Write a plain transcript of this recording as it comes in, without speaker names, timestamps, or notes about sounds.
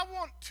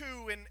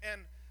to,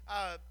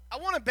 I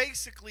want to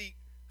basically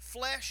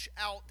flesh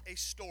out a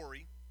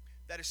story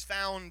that is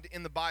found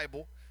in the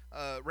Bible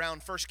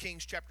around 1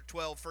 Kings chapter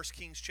 12, 1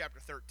 Kings chapter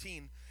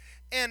 13.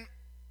 And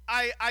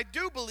I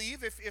do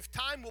believe, if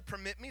time will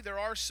permit me, there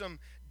are some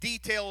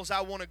details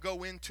I want to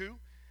go into.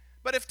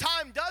 But if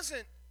time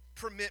doesn't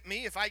permit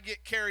me, if I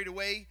get carried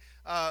away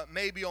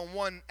maybe on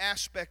one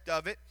aspect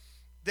of it,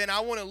 then I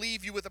want to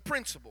leave you with a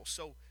principle.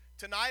 So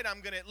tonight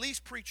I'm going to at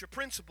least preach a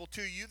principle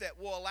to you that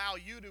will allow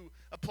you to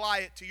apply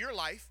it to your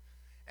life.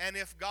 And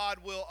if God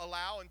will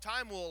allow and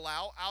time will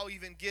allow, I'll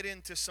even get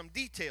into some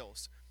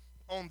details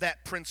on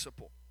that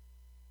principle.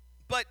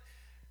 But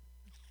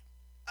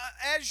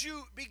as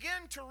you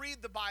begin to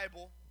read the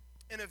Bible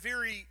in a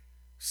very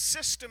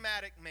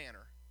systematic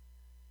manner,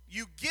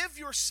 you give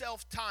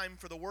yourself time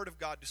for the Word of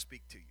God to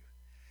speak to you.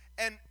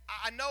 And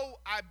I know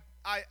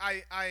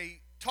I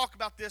talk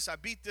about this, I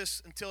beat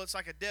this until it's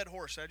like a dead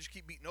horse. I just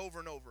keep beating over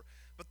and over.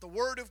 But the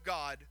Word of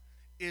God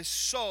is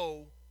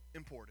so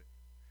important.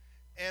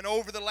 And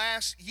over the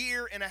last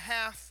year and a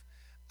half,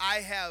 I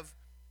have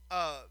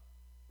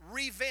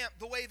revamped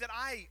the way that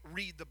I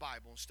read the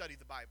Bible and study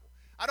the Bible.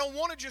 I don't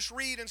want to just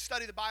read and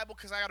study the Bible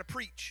because I got to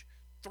preach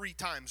 3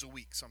 times a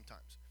week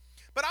sometimes.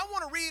 But I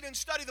want to read and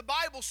study the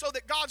Bible so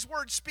that God's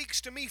Word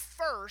speaks to me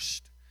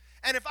first.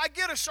 And if I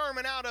get a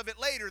sermon out of it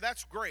later,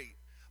 that's great.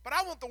 But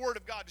I want the Word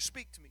of God to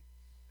speak to me.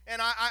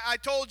 And I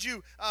told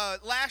you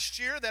last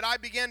year that I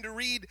began to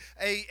read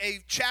a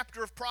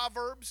chapter of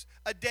Proverbs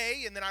a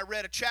day, and then I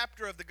read a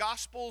chapter of the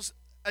Gospels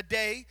a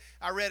day.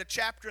 I read a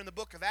chapter in the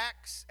book of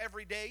Acts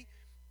every day,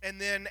 and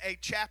then a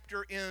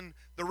chapter in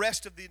the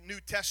rest of the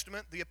New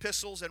Testament, the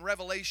epistles and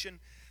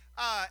Revelation.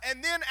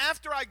 And then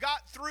after I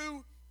got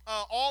through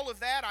all of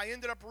that, I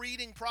ended up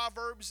reading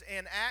Proverbs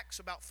and Acts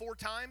about 4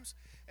 times.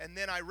 And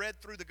then I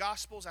read through the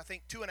Gospels, I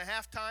think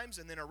 2.5 times.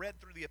 And then I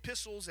read through the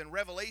epistles and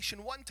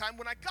Revelation 1 time.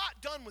 When I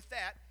got done with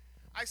that,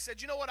 I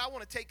said, you know what, I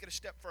want to take it a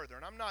step further.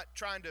 And I'm not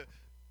trying to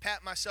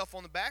pat myself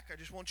on the back. I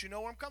just want you to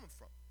know where I'm coming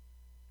from.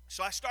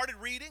 So I started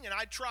reading, and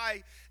I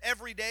try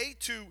every day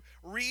to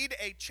read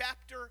a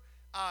chapter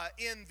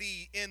in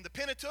the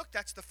Pentateuch.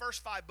 That's the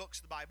first 5 books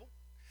of the Bible.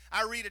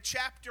 I read a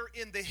chapter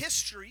in the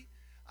history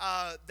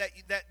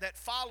that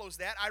follows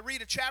that. I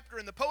read a chapter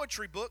in the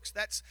poetry books.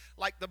 That's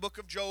like the book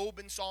of Job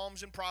and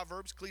Psalms and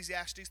Proverbs,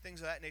 Ecclesiastes, things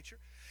of that nature.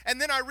 And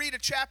then I read a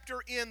chapter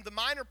in the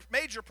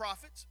major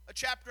prophets, a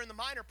chapter in the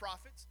minor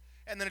prophets,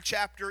 and then a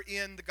chapter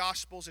in the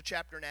Gospels, a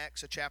chapter in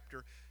Acts, a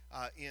chapter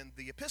in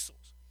the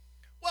epistles.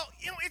 Well,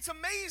 you know, it's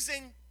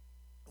amazing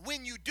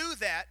when you do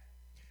that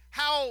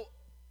how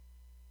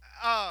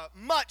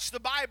much the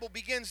Bible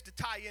begins to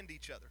tie into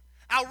each other.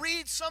 I'll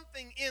read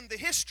something in the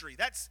history.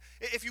 That's,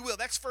 if you will,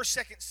 that's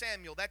 1st, 2nd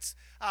Samuel. That's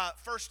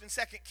 1st and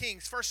 2nd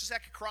Kings, 1st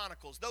and 2nd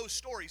Chronicles, those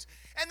stories.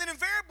 And then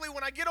invariably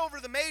when I get over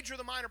the major or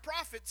the minor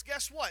prophets,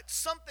 guess what?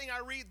 Something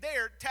I read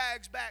there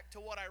tags back to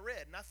what I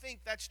read. And I think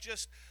that's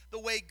just the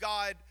way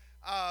God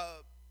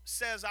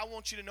says, I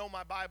want you to know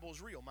my Bible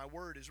is real. My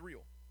word is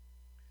real.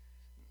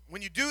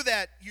 When you do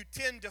that, you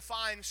tend to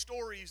find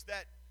stories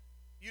that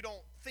you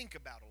don't think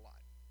about a lot.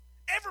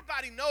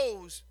 Everybody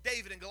knows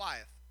David and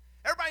Goliath.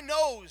 Everybody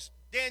knows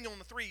Daniel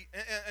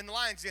and the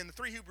lion's den, the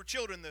 3 Hebrew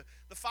children,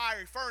 the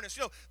fiery furnace.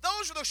 You know,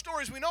 those are those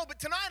stories we know. But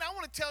tonight I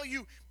want to tell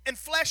you and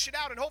flesh it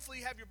out, and hopefully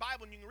you have your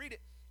Bible and you can read it.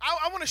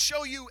 I want to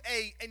show you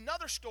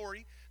another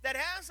story that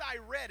as I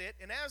read it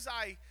and as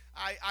I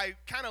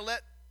kind of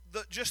let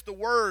just the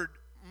word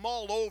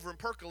mull over and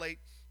percolate,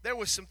 there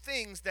was some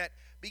things that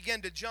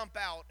began to jump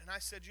out. And I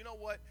said, you know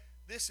what?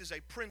 This is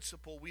a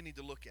principle we need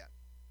to look at.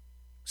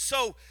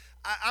 So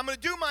I'm going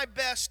to do my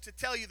best to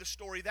tell you the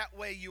story. That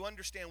way you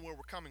understand where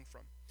we're coming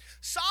from.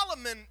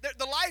 Solomon,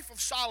 the life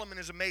of Solomon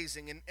is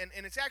amazing. And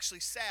it's actually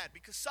sad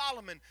because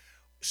Solomon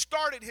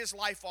started his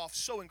life off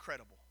so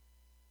incredible.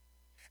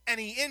 And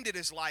he ended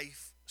his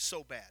life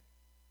so bad.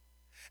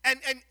 And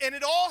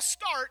it all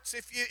starts,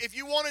 if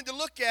you wanted to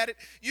look at it,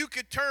 you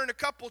could turn a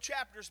couple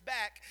chapters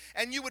back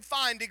and you would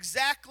find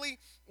exactly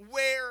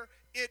where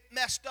it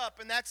messed up,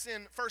 and that's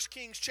in 1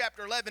 Kings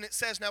chapter 11. It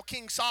says, now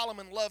King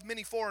Solomon loved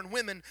many foreign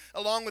women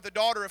along with the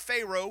daughter of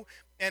Pharaoh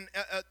and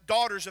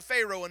daughters of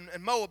Pharaoh and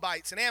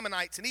Moabites and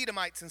Ammonites and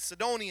Edomites and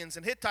Sidonians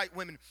and Hittite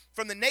women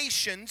from the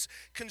nations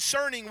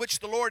concerning which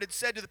the Lord had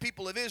said to the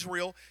people of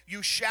Israel,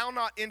 you shall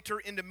not enter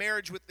into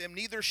marriage with them,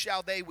 neither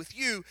shall they with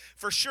you,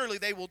 for surely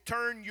they will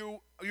turn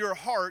your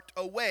heart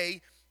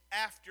away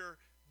after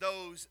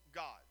those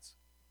gods.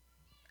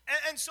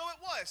 And so it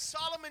was.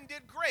 Solomon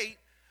did great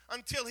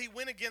until he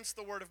went against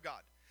the word of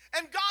God.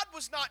 And God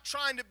was not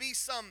trying to be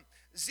some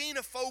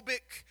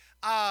xenophobic,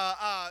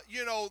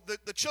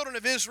 the children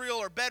of Israel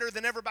are better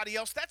than everybody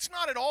else. That's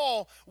not at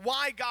all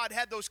why God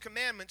had those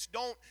commandments.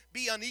 Don't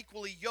be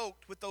unequally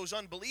yoked with those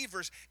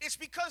unbelievers. It's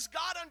because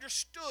God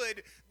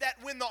understood that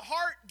when the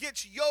heart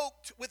gets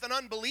yoked with an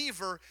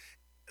unbeliever,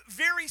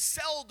 very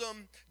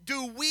seldom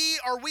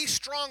are we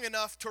strong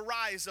enough to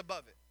rise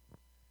above it.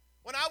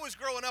 When I was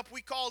growing up,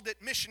 we called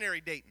it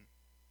missionary dating.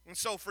 And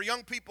so for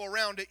young people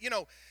around it,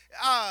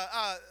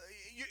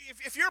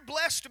 if you're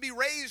blessed to be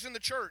raised in the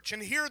church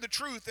and hear the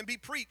truth and be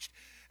preached,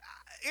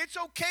 it's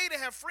okay to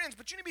have friends,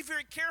 but you need to be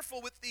very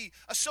careful with the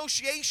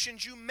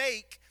associations you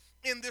make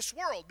in this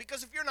world,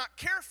 because if you're not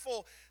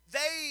careful,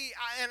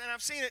 and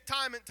I've seen it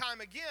time and time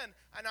again,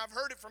 and I've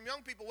heard it from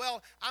young people,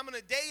 well, I'm going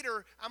to date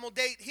her, I'm going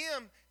to date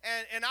him,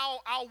 and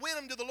I'll win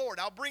him to the Lord,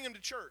 I'll bring him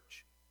to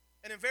church.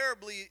 And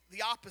invariably,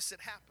 the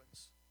opposite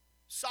happens.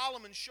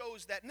 Solomon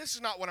shows that, and this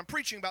is not what I'm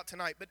preaching about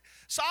tonight, but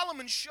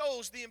Solomon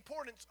shows the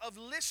importance of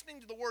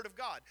listening to the Word of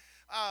God.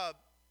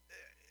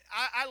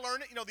 I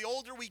learned it, the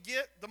older we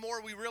get, the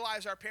more we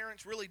realize our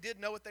parents really did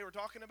know what they were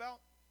talking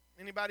about.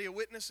 Anybody a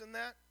witness in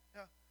that?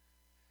 Yeah.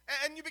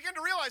 And you begin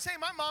to realize, hey,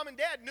 my mom and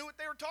dad knew what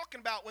they were talking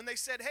about when they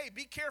said, hey,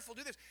 be careful,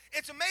 do this.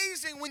 It's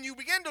amazing when you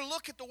begin to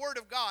look at the Word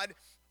of God,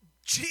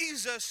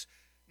 Jesus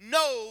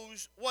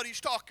knows what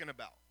he's talking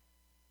about.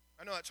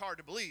 I know that's hard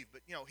to believe,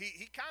 but, he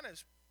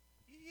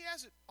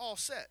has it all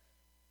set.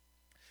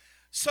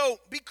 So,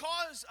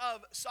 because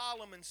of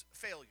Solomon's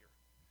failure,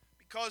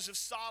 because of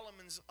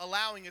Solomon's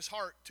allowing his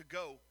heart to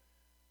go,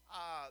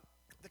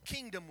 the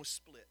kingdom was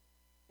split.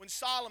 When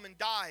Solomon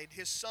died,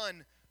 his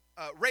son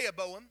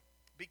Rehoboam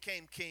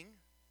became king.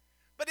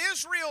 But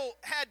Israel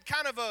had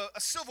kind of a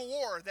civil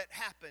war that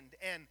happened,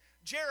 and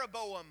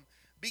Jeroboam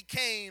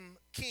became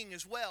king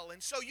as well.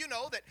 And so you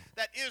know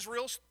that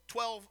Israel's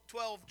 12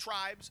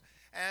 tribes,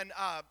 and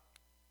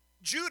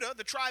Judah,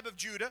 the tribe of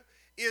Judah,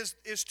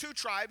 is two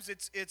tribes.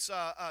 It's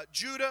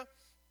Judah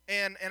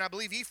and I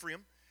believe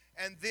Ephraim,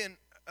 and then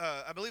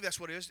I believe that's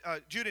what it is,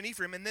 Judah and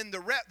Ephraim, and then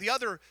the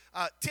other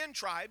 10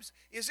 tribes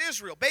is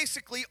Israel.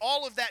 Basically,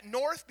 all of that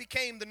north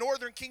became the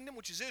northern kingdom,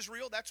 which is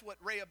Israel. That's what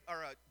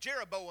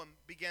Jeroboam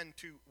began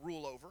to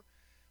rule over.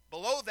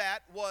 Below that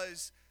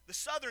was the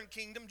southern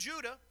kingdom,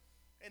 Judah,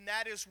 and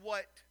that is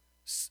what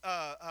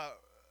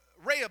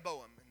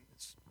Rehoboam. And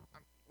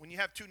when you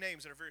have two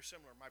names that are very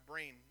similar, my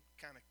brain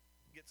kind of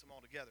gets them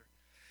all together.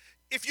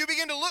 If you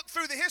begin to look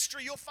through the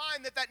history, you'll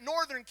find that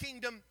northern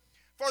kingdom,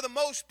 for the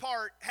most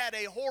part, had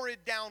a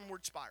horrid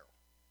downward spiral.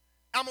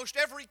 Almost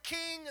every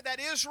king that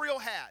Israel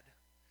had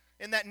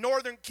in that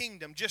northern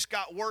kingdom just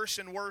got worse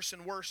and worse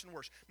and worse and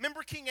worse.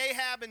 Remember King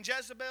Ahab and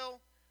Jezebel?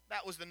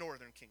 That was the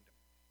northern kingdom.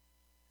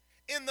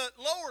 In the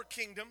lower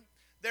kingdom,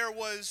 there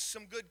was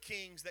some good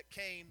kings that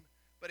came,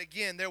 but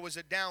again, there was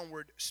a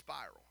downward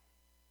spiral.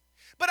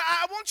 But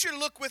I want you to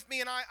look with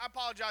me, and I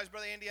apologize,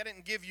 Brother Andy, I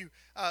didn't give you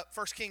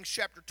 1 Kings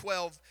chapter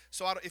 12,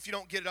 so if you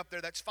don't get it up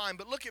there, that's fine.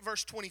 But look at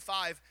verse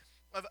 25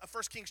 of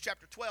 1 Kings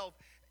chapter 12,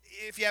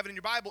 if you have it in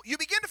your Bible. You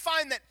begin to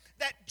find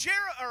that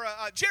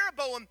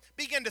Jeroboam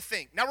began to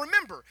think. Now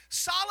remember,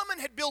 Solomon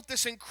had built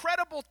this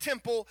incredible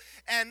temple,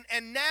 and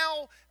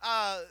now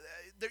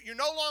you're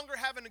no longer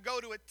having to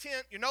go to a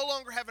tent, you're no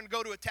longer having to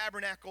go to a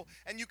tabernacle,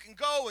 and you can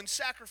go and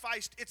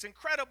sacrifice. It's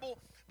incredible.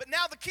 But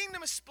now the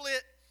kingdom is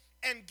split,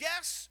 and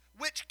guess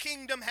which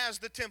kingdom has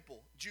the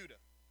temple? Judah.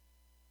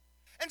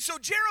 And so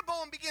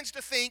Jeroboam begins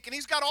to think, and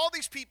he's got all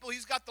these people,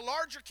 he's got the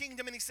larger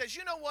kingdom, and he says,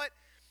 you know what?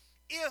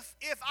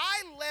 If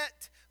I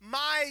let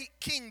my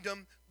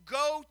kingdom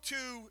go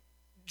to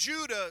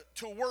Judah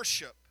to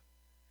worship,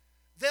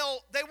 they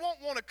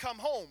won't want to come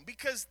home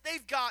because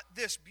they've got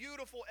this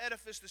beautiful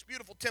edifice, this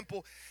beautiful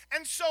temple.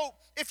 And so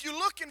if you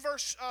look in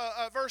verse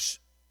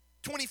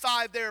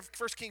 25 there of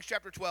 1 Kings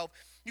chapter 12,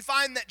 you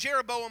find that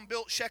Jeroboam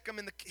built Shechem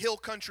in the hill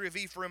country of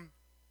Ephraim,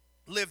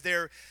 lived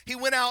there. He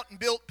went out and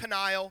built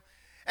Peniel,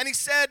 and he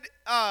said,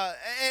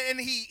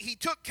 and he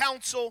took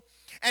counsel,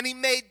 and he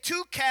made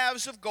 2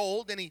 calves of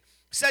gold, and he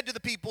said to the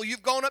people,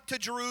 you've gone up to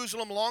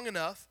Jerusalem long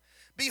enough.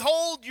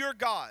 Behold your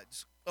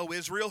gods, O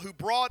Israel, who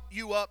brought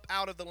you up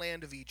out of the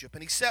land of Egypt.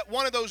 And he set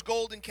one of those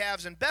golden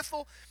calves in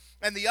Bethel,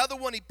 and the other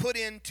one he put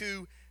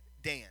into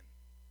Dan.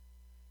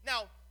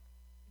 Now,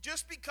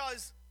 just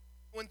because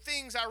when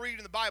things I read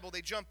in the Bible,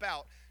 they jump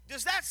out,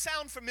 does that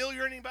sound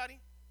familiar to anybody?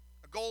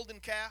 A golden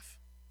calf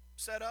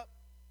set up?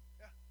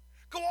 Yeah.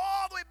 Go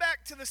all the way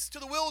back to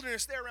the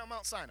wilderness there around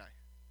Mount Sinai.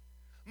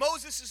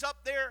 Moses is up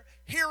there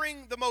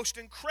hearing the most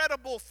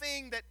incredible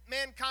thing that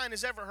mankind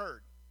has ever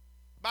heard.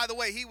 By the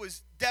way, he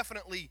was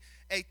definitely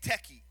a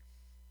techie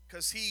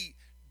because he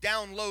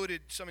downloaded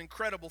some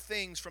incredible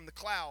things from the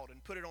cloud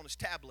and put it on his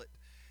tablet.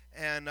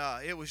 And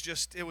it was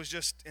just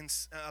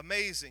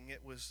amazing.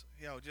 It was,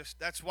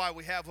 that's why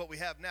we have what we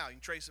have now. You can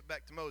trace it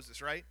back to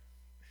Moses, right?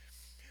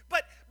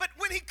 But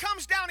when he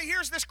comes down, he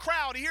hears this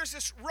crowd, he hears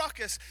this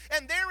ruckus,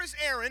 and there is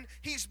Aaron.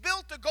 He's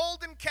built a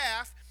golden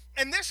calf.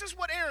 And this is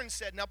what Aaron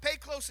said. Now pay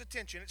close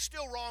attention. It's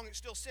still wrong, it's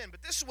still sin,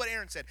 but this is what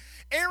Aaron said.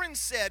 Aaron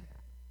said,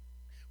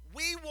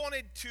 we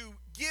wanted to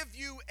give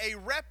you a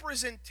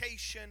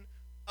representation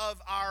of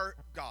our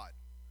God.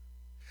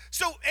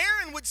 So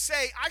Aaron would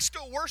say, I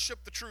still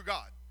worship the true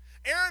God.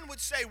 Aaron would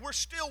say, we're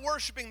still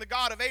worshiping the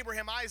God of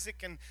Abraham,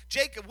 Isaac, and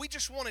Jacob. We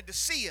just wanted to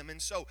see him. And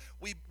so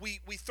we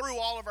threw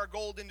all of our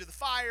gold into the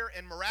fire,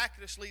 and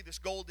miraculously this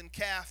golden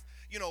calf,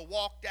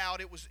 walked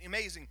out. It was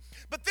amazing.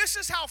 But this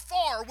is how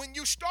far, when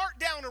you start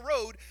down a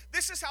road,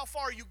 this is how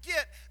far you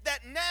get, that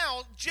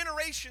now,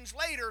 generations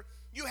later,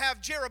 you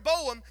have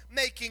Jeroboam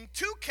making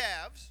 2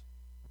 calves,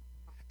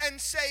 and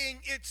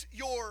saying it's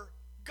your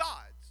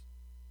gods.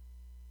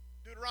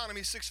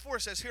 Deuteronomy 6:4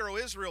 says, "Hear, O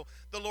Israel,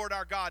 the Lord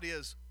our God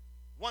is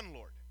one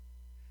Lord."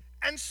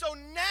 And so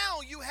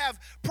now you have,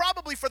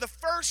 probably for the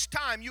first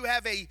time, you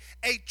have a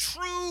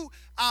true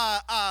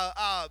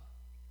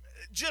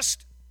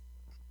just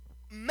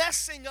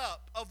messing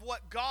up of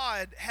what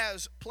God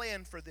has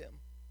planned for them.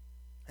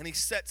 And he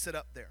sets it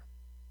up there.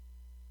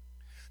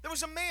 There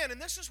was a man,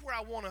 and this is where I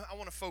want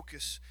to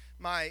focus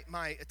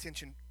my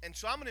attention. And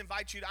so I'm going to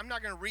invite you, I'm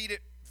not going to read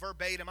it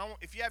verbatim.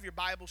 If you have your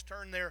Bibles,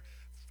 turn there,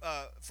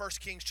 1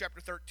 Kings chapter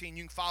 13.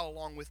 You can follow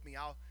along with me.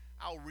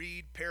 I'll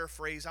read,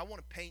 paraphrase. I want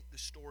to paint the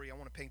story. I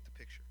want to paint the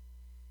picture.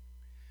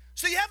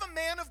 So you have a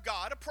man of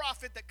God, a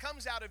prophet that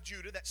comes out of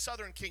Judah, that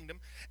southern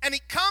kingdom, and he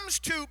comes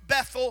to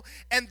Bethel,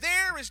 and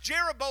there is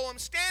Jeroboam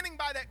standing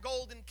by that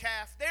golden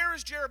calf. There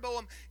is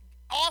Jeroboam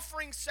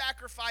offering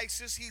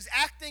sacrifices. He's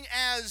acting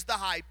as the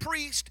high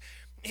priest.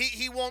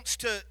 He wants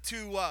to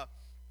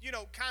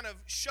kind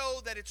of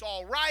show that it's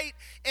all right.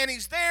 And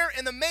he's there,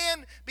 and the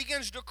man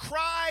begins to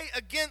cry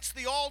against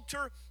the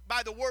altar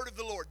by the word of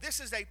the Lord. This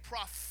is a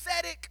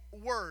prophetic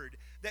word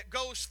that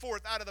goes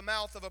forth out of the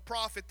mouth of a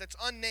prophet that's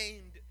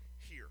unnamed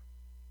here.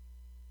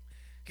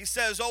 He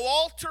says, "O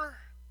altar,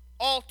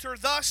 altar,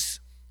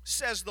 thus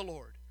says the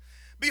Lord.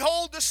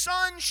 Behold, the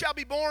son shall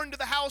be born to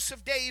the house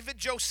of David,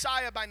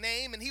 Josiah by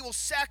name, and he will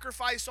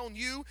sacrifice on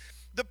you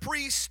the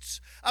priests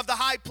of the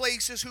high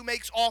places who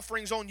makes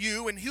offerings on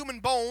you, and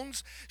human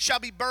bones shall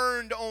be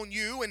burned on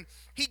you." And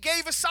he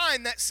gave a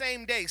sign that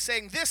same day,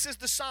 saying, "This is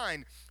the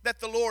sign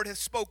that the Lord hath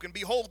spoken.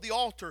 Behold, the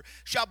altar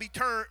shall be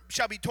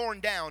torn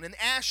down, and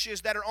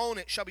ashes that are on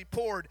it shall be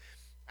poured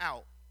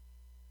out."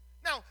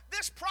 Now,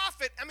 this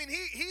prophet,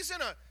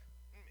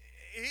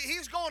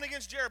 he's going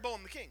against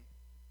Jeroboam the king.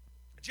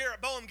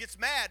 Jeroboam gets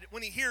mad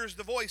when he hears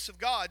the voice of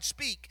God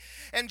speak.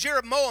 And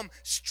Jeroboam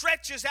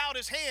stretches out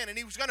his hand, and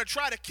he was going to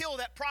try to kill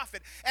that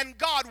prophet. And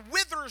God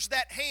withers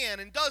that hand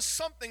and does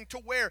something to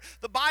where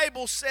the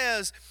Bible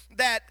says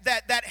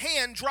that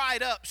hand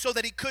dried up so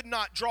that he could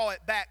not draw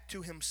it back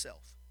to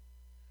himself.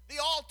 The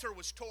altar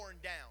was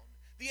torn down.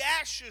 The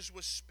ashes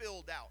was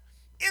spilled out.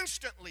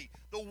 Instantly,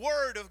 the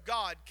word of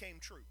God came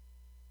true.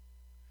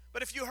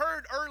 But if you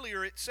heard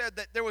earlier, it said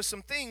that there was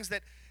some things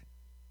that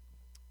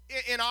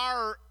in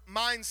our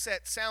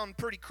mindset sound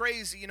pretty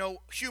crazy.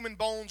 Human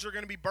bones are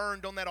going to be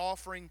burned on that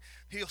offering.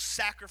 He'll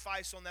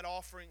sacrifice on that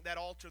offering, that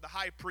altar, the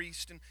high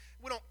priest. And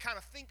we don't kind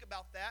of think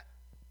about that.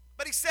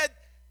 But he said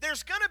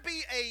there's going to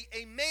be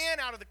a man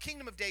out of the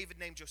kingdom of David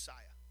named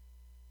Josiah.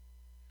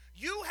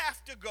 You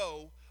have to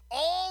go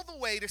all the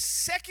way to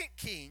 2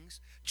 Kings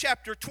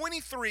chapter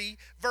 23,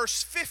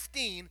 verse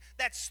 15.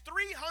 That's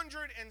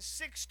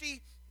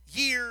 360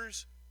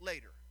 years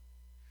later.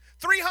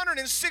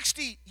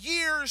 360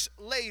 years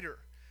later,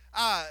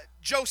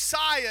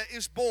 Josiah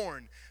is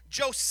born.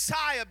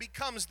 Josiah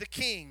becomes the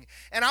king.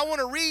 And I want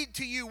to read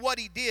to you what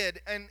he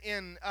did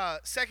in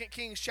 2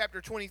 Kings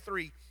chapter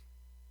 23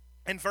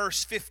 and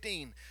verse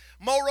 15.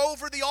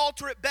 "Moreover, the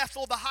altar at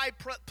Bethel, the high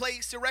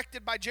place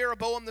erected by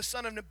Jeroboam the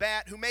son of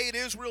Nebat, who made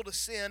Israel to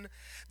sin,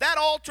 that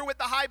altar with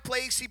the high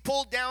place he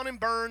pulled down and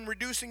burned,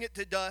 reducing it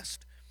to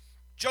dust.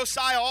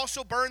 Josiah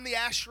also burned the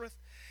Ashereth.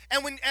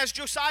 And as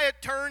Josiah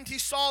turned, he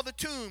saw the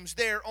tombs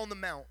there on the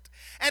mount.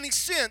 And he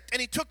sent, and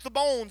he took the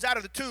bones out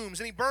of the tombs,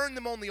 and he burned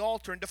them on the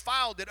altar and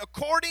defiled it,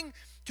 according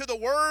to the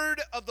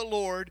word of the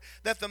Lord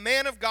that the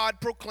man of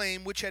God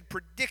proclaimed, which had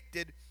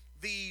predicted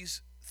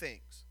these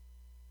things."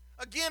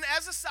 Again,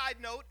 as a side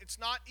note, it's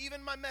not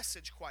even my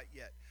message quite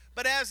yet,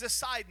 but as a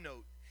side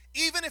note,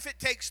 even if it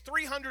takes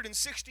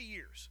 360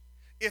 years,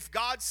 if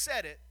God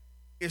said it,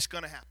 it's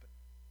going to happen.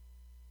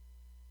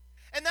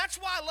 And that's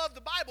why I love the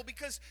Bible,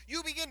 because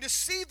you begin to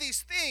see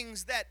these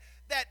things that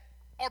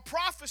are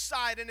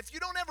prophesied, and if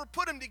you don't ever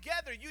put them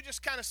together, you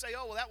just kind of say,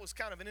 "Oh, well, that was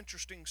kind of an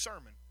interesting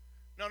sermon."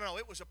 No,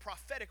 it was a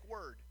prophetic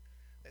word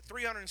that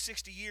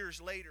 360 years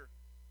later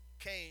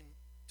came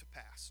to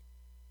pass.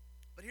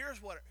 But here's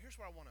where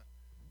I want to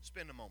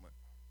spend a moment.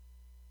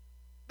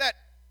 That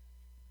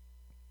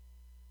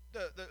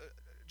the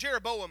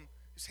Jeroboam,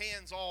 his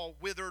hands all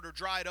withered or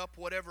dried up,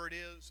 whatever it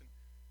is, and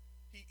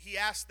he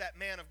asked that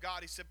man of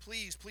God, he said,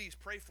 please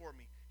pray for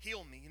me,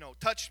 heal me,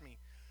 touch me,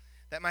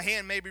 that my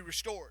hand may be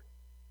restored.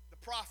 The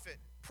prophet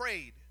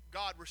prayed,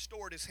 God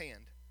restored his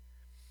hand.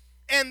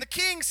 And the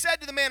king said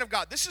to the man of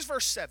God, this is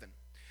verse 7,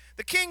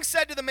 the king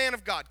said to the man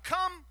of God,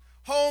 "Come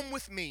home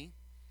with me,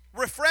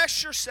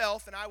 refresh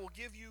yourself, and I will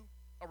give you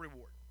a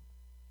reward."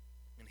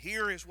 And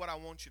here is what I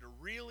want you to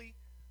really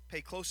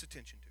pay close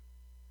attention to.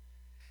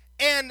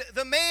 "And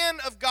the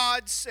man of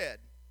God said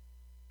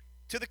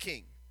to the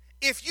king,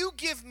 if you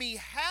give me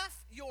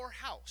half your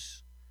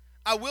house,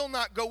 I will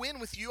not go in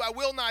with you. I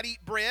will not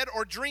eat bread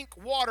or drink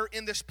water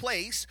in this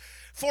place.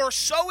 For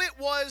so it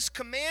was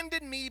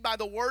commanded me by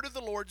the word of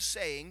the Lord,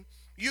 saying,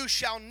 you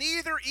shall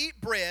neither eat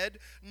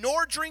bread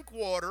nor drink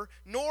water,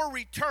 nor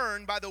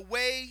return by the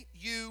way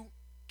you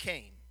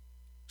came."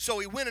 So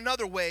he went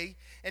another way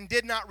and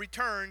did not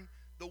return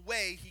the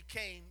way he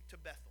came to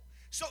Bethel.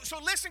 So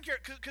listen here,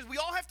 because we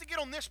all have to get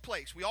on this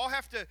place. We all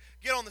have to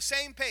get on the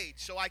same page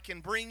so I can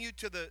bring you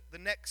to the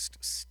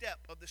next step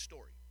of the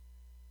story.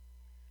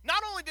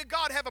 Not only did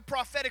God have a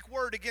prophetic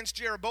word against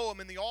Jeroboam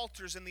and the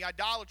altars and the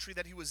idolatry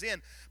that he was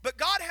in, but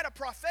God had a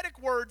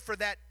prophetic word for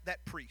that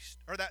priest,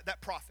 or that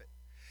prophet.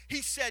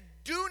 He said,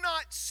 do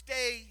not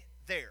stay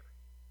there.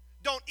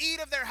 Don't eat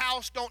of their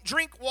house. Don't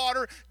drink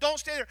water. Don't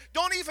stay there.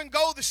 Don't even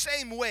go the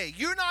same way.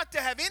 You're not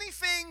to have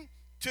anything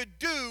to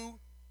do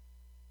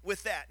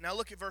with that. Now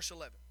look at verse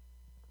 11.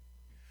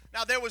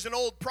 Now there was an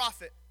old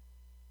prophet.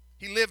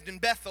 He lived in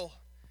Bethel.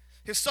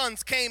 His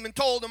sons came and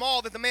told him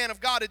all that the man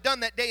of God had done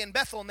that day in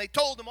Bethel. And they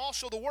told him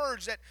also the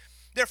words that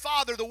their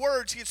father, the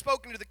words he had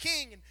spoken to the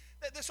king. And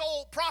this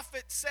old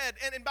prophet said,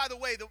 and by the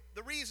way,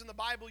 the reason the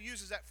Bible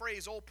uses that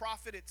phrase, old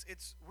prophet,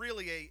 it's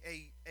really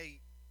a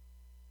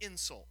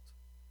insult.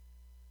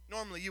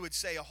 Normally you would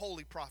say a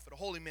holy prophet, a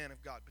holy man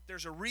of God. But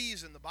there's a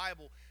reason the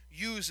Bible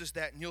uses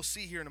that, and you'll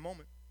see here in a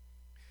moment.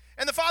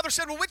 And the father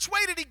said, well, which way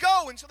did he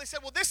go? And so they said,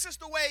 well, this is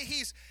the way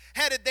he's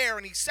headed there.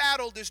 And he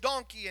saddled his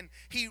donkey, and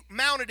he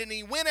mounted, and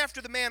he went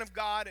after the man of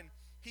God, and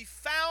he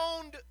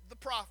found the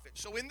prophet.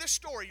 So in this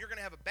story, you're going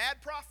to have a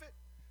bad prophet,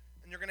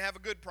 and you're going to have a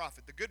good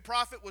prophet. The good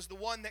prophet was the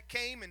one that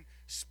came and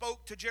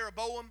spoke to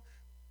Jeroboam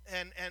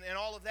and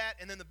all of that.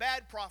 And then the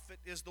bad prophet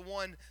is the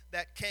one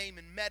that came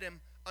and met him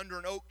under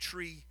an oak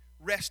tree,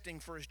 resting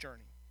for his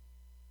journey.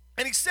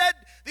 And he said,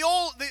 the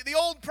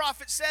old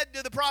prophet said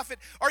to the prophet,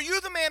 are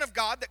you the man of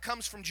God that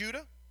comes from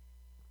Judah?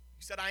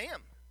 He said, I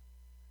am.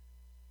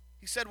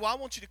 He said, well, I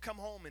want you to come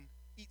home and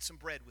eat some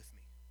bread with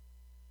me.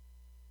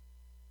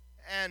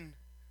 And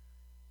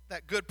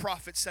that good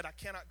prophet said, I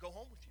cannot go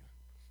home with you.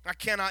 I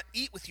cannot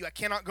eat with you. I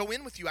cannot go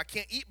in with you. I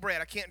can't eat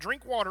bread. I can't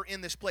drink water in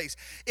this place.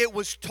 It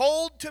was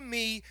told to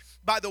me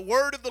by the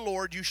word of the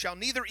Lord, you shall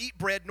neither eat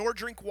bread nor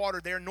drink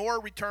water there, nor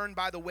return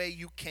by the way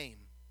you came.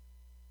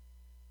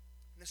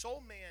 And this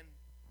old man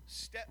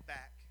stepped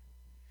back,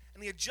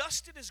 and he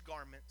adjusted his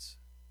garments,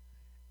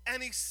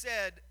 and he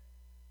said,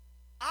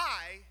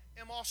 I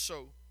am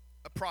also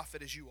a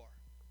prophet as you are.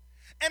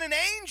 And an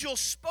angel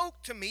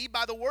spoke to me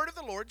by the word of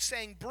the Lord,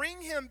 saying,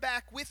 bring him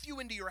back with you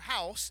into your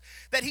house,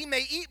 that he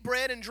may eat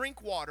bread and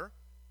drink water.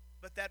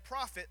 But that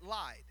prophet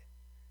lied.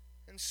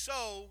 And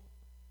so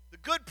the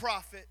good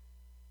prophet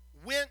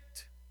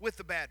went with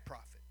the bad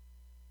prophet.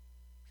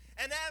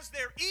 And as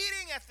they're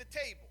eating at the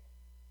table,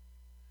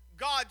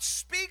 God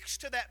speaks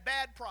to that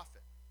bad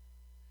prophet.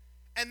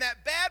 And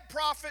that bad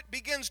prophet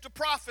begins to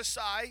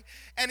prophesy,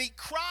 and he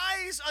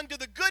cries unto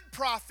the good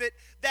prophet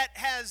that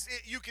has,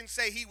 you can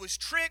say he was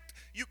tricked,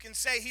 you can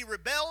say he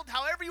rebelled,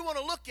 however you want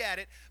to look at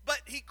it, but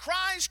he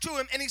cries to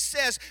him and he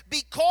says,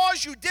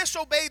 because you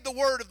disobeyed the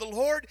word of the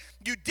Lord,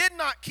 you did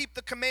not keep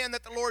the command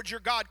that the Lord your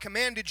God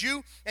commanded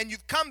you, and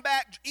you've come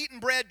back,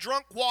 eaten bread,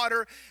 drunk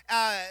water,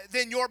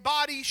 then your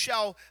body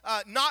shall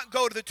not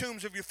go to the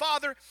tombs of your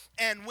father.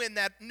 And when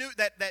that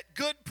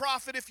good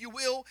prophet, if you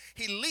will,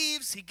 he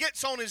leaves, he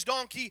gets on his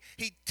donkey,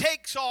 he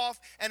takes off,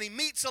 and he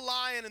meets a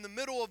lion in the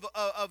middle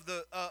of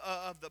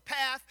the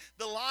path.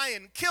 The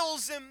lion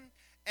kills him,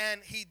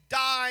 and he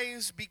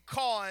dies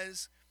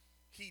because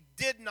he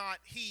did not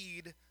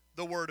heed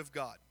the word of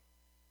God.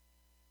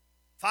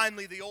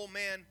 Finally, the old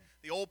man,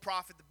 the old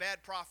prophet, the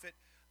bad prophet,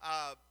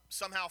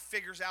 somehow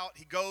figures out,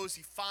 he goes,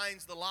 he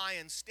finds the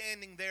lion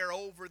standing there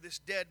over this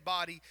dead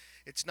body.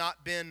 It's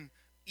not been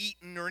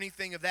eaten or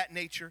anything of that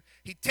nature.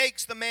 He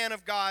takes the man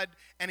of God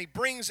and he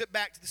brings it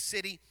back to the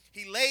city.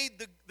 He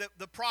laid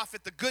the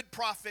prophet, the good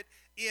prophet,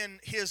 in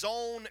his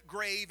own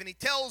grave, and he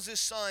tells his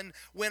son,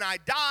 when I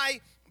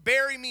die,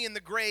 bury me in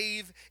the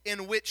grave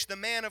in which the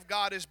man of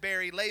God is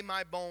buried. Lay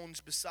my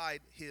bones beside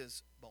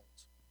his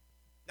bones.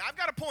 Now, I've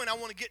got a point I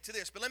want to get to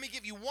this, but let me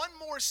give you one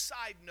more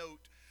side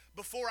note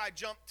before I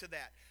jump to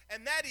that.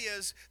 And that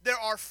is, there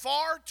are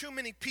far too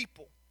many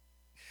people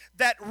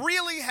that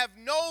really have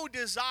no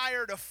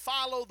desire to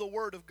follow the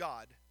word of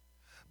God,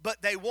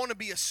 but they want to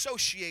be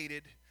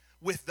associated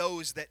with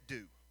those that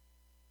do.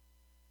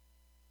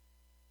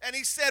 And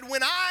he said,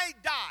 when I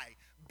die,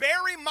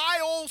 bury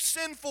my old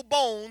sinful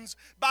bones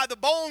by the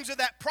bones of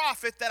that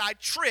prophet that I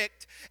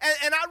tricked.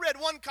 And I read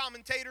one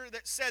commentator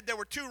that said there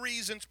were two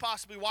reasons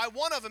possibly why.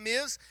 One of them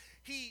is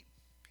because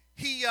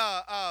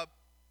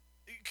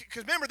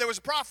remember, there was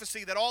a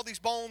prophecy that all these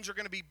bones are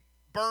going to be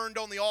burned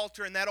on the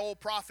altar, and that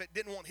old prophet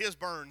didn't want his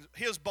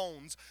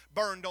bones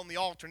burned on the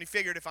altar. And he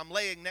figured, if I'm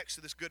laying next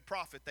to this good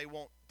prophet, they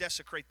won't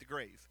desecrate the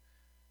grave.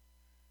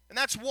 And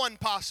that's one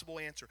possible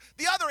answer.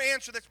 The other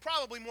answer that's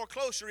probably more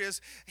closer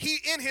is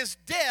in his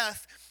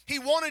death, he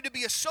wanted to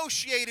be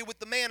associated with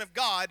the man of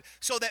God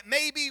so that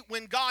maybe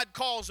when God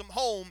calls him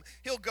home,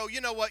 he'll go,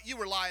 you know what, you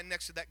were lying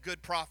next to that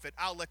good prophet.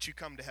 I'll let you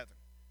come to heaven.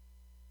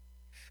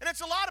 And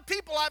it's a lot of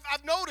people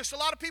I've noticed, a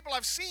lot of people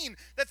I've seen,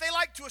 that they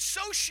like to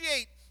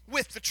associate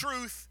with the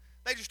truth.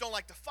 They just don't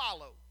like to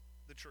follow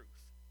the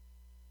truth.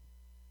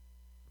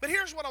 But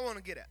here's what I want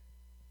to get at.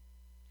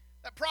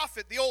 That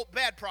prophet, the old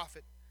bad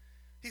prophet,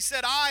 he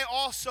said, I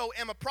also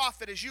am a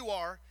prophet as you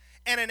are,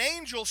 and an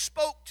angel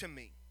spoke to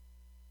me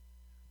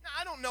Now,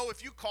 I don't know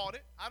if you caught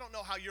it. I don't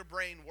know how your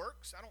brain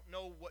works. I don't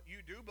know what you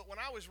do. But when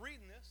I was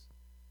reading this,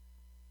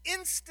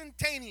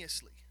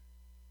 instantaneously,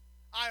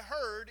 I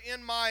heard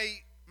in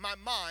my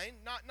mind,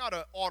 not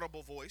an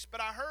audible voice, but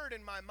I heard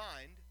in my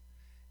mind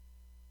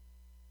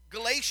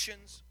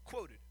Galatians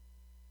quoted.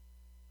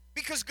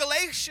 Because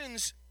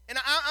Galatians, and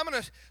I'm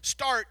going to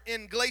start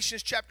in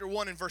Galatians chapter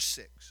 1 and verse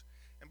 6.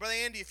 And Brother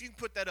Andy, if you can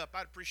put that up,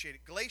 I'd appreciate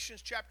it.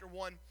 Galatians chapter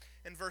 1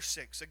 and verse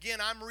 6. Again,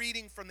 I'm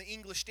reading from the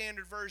English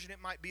Standard Version.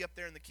 It might be up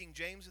there in the King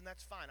James, and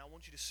that's fine. I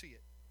want you to see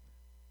it.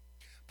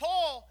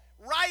 Paul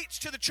writes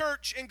to the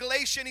church in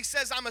Galatia, and he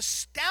says, I'm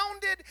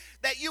astounded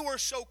that you are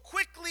so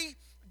quickly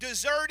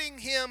deserting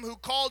him who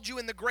called you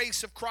in the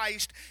grace of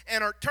Christ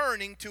and are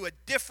turning to a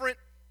different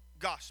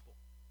gospel.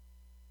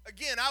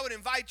 Again, I would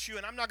invite you,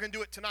 and I'm not going to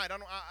do it tonight. I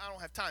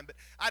don't have time, but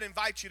I'd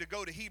invite you to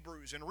go to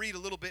Hebrews and read a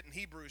little bit in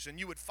Hebrews, and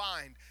you would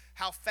find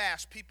how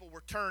fast people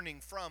were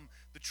turning from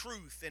the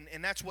truth,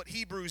 and that's what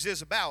Hebrews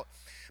is about.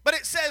 But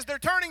it says they're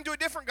turning to a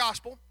different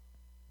gospel,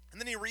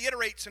 and then he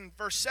reiterates in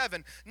verse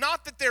 7,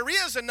 not that there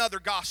is another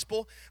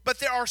gospel, but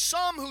there are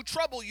some who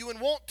trouble you and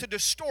want to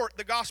distort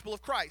the gospel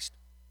of Christ.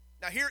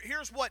 Now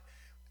here's what,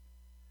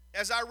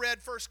 as I read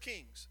 1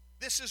 Kings,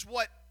 this is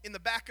what in the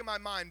back of my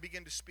mind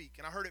began to speak,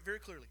 and I heard it very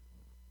clearly.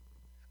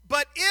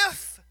 But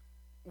if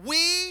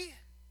we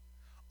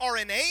or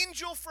an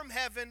angel from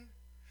heaven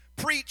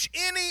preach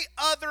any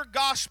other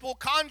gospel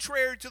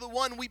contrary to the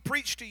one we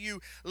preach to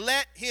you,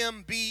 let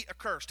him be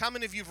accursed. How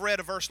many of you have read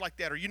a verse like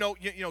that, or you know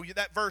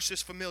that verse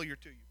is familiar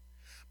to you?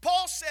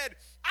 Paul said,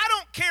 I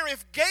don't care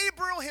if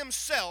Gabriel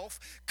himself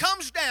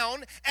comes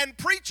down and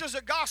preaches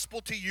a gospel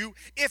to you,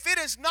 if it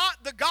is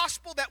not the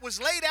gospel that was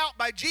laid out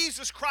by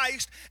Jesus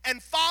Christ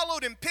and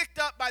followed and picked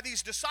up by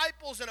these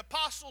disciples and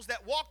apostles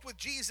that walked with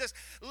Jesus,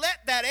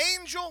 let that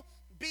angel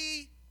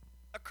be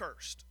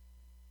accursed.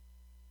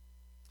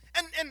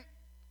 And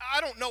I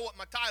don't know what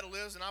my title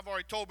is, and I've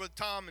already told Brother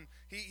Tom, and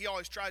he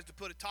always tries to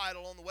put a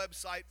title on the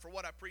website for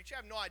what I preach. I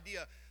have no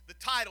idea the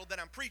title that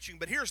I'm preaching,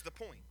 but here's the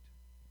point.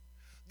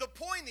 The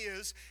point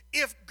is,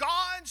 if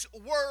God's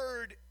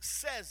word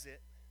says it,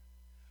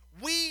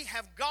 we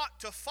have got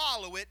to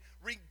follow it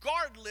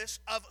regardless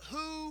of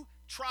who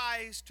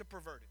tries to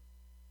pervert it.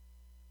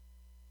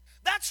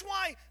 That's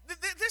why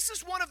this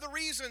is one of the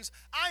reasons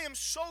I am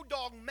so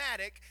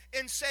dogmatic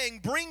in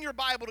saying bring your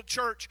Bible to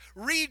church,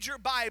 read your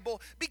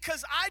Bible,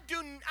 because I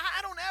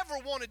don't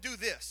ever want to do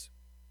this.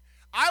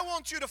 I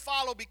want you to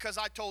follow because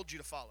I told you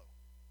to follow.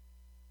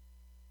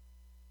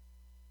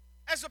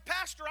 As a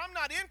pastor, I'm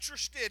not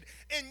interested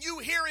in you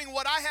hearing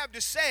what I have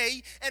to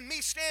say and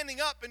me standing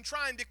up and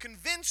trying to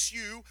convince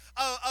you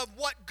of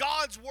what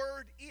God's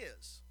word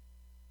is.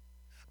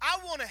 I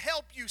want to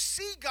help you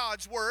see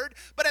God's word,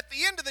 but at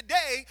the end of the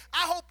day,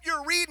 I hope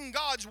you're reading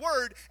God's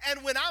word,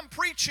 and when I'm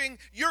preaching,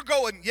 you're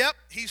going, yep,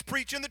 he's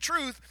preaching the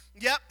truth.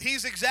 Yep,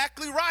 he's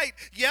exactly right.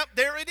 Yep,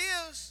 there it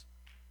is.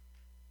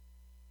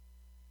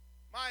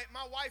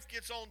 My wife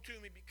gets on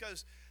to me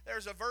because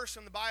there's a verse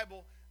in the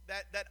Bible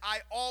that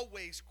I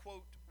always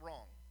quote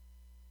wrong.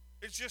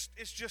 It's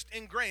just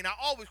ingrained. I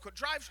always quote.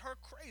 Drives her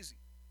crazy.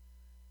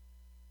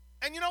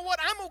 And you know what?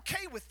 I'm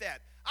okay with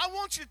that. I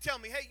want you to tell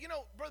me, hey,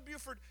 Brother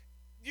Buford,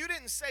 you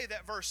didn't say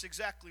that verse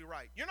exactly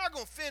right. You're not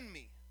going to offend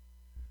me.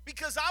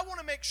 Because I want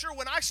to make sure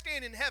when I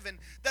stand in heaven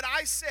that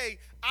I say,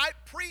 I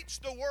preach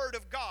the word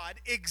of God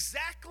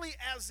exactly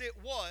as it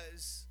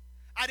was.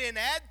 I didn't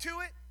add to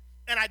it,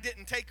 and I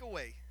didn't take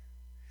away.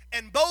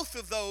 And both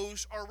of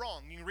those are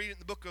wrong. You can read it in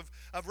the book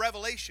of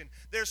Revelation.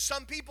 There's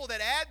some people that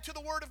add to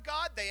the Word of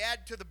God. They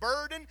add to the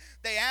burden.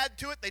 They add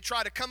to it. They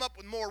try to come up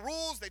with more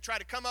rules. They try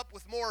to come up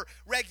with more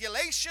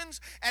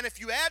regulations. And if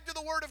you add to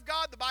the Word of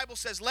God, the Bible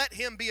says, let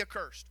him be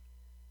accursed.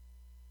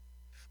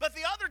 But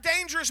the other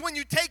danger is when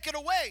you take it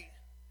away.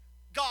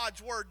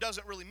 God's Word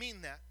doesn't really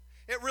mean that.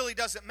 It really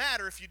doesn't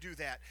matter if you do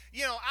that.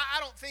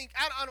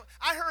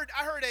 I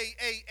heard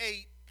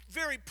a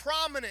very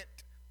prominent,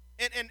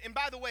 and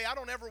by the way, I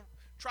don't ever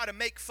try to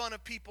make fun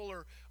of people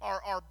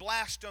or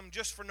blast them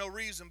just for no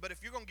reason. But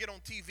if you're going to get on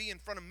TV in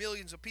front of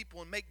millions of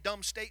people and make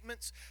dumb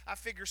statements, I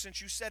figure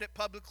since you said it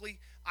publicly,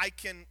 I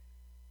can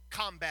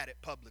combat it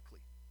publicly.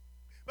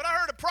 But I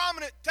heard a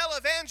prominent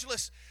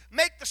televangelist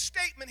make the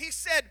statement. He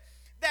said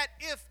that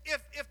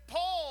if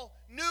Paul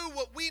knew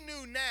what we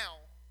knew now,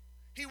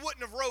 he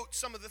wouldn't have wrote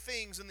some of the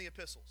things in the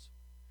epistles.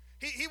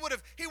 He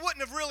wouldn't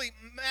have really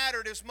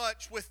mattered as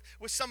much with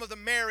some of the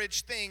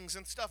marriage things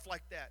and stuff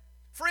like that.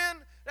 Friend,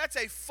 that's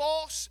a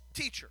false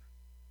teacher.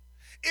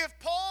 If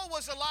Paul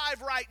was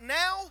alive right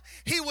now,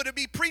 he would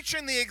be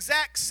preaching the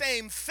exact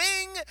same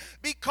thing,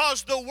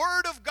 because the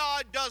Word of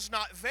God does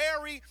not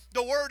vary.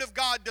 The Word of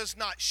God does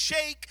not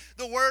shake.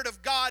 The Word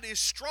of God is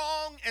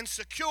strong and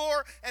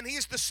secure, and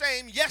he's the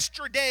same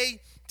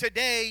yesterday,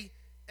 today,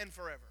 and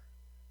forever.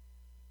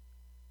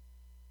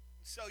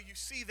 So you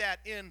see that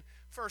in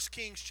 1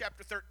 Kings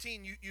chapter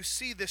 13. You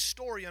see this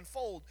story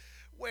unfold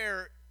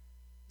where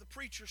the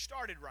preacher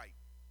started right.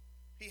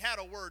 He had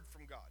a word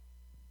from God.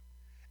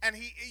 And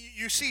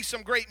you see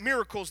some great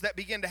miracles that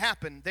begin to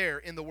happen there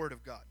in the Word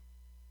of God.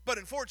 But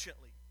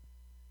unfortunately,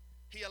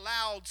 he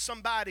allowed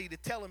somebody to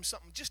tell him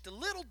something just a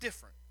little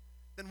different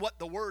than what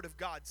the Word of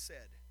God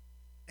said,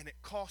 and it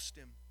cost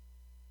him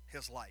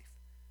his life.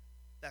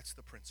 That's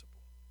the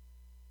principle.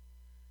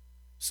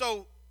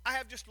 So I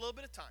have just a little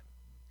bit of time.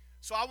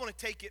 So I want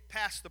to take it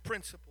past the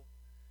principle.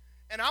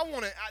 And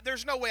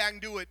there's no way I can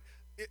do it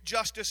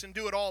justice and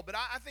do it all, but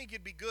I think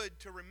it'd be good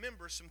to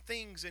remember some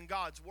things in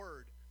God's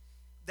Word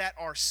that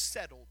are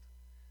settled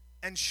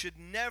and should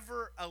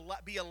never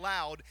be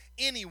allowed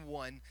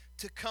anyone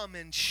to come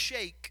and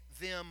shake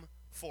them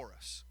for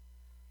us.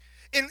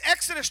 In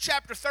Exodus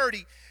chapter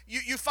 30,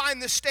 you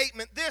find this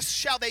statement, "This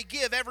shall they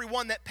give every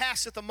one that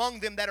passeth among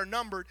them that are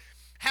numbered,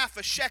 half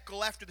a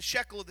shekel after the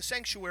shekel of the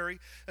sanctuary."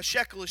 A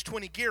shekel is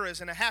 20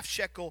 gerahs, and a half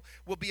shekel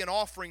will be an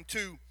offering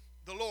to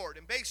the Lord.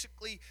 And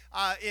basically,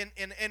 in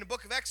the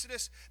book of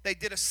Exodus, they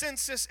did a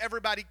census.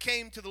 Everybody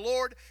came to the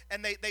Lord,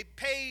 and they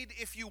paid,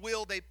 if you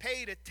will, they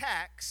paid a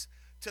tax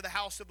to the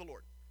house of the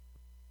Lord.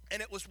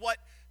 And it was what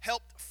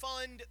helped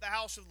fund the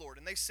house of the Lord.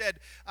 And they said,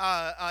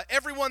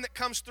 everyone that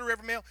comes through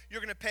every mail, you're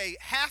going to pay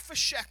half a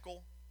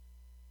shekel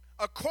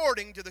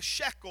according to the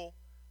shekel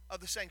of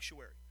the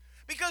sanctuary.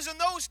 Because in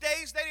those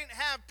days, they didn't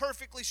have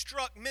perfectly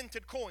struck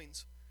minted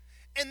coins.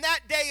 In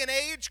that day and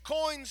age,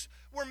 coins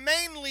were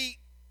mainly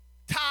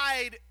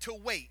tied to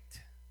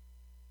weight.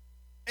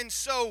 And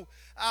so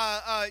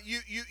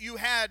you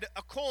had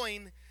a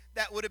coin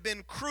that would have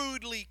been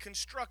crudely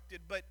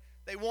constructed, but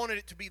they wanted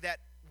it to be that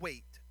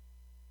weight.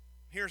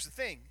 Here's the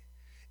thing.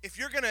 If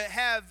you're going to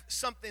have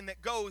something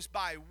that goes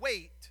by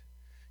weight,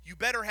 you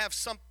better have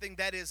something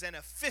that is an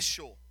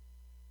official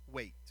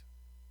weight.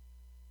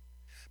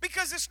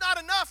 Because it's not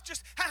enough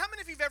just, how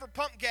many of you have ever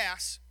pumped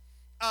gas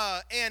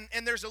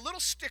and there's a little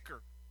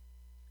sticker?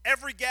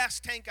 Every gas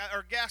tank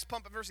or gas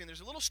pump I've ever seen,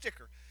 there's a little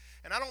sticker.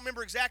 And I don't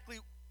remember exactly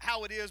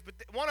how it is, but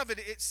one of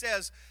it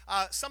says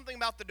something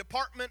about the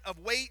Department of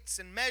Weights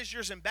and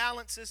Measures and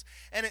Balances,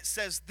 and it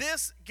says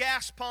this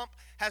gas pump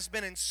has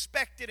been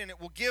inspected, and it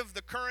will give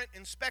the current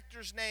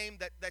inspector's name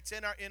that's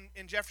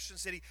in Jefferson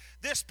City.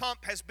 This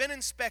pump has been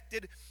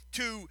inspected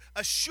to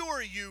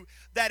assure you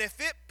that if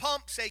it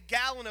pumps a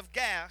gallon of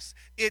gas,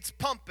 it's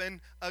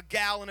pumping a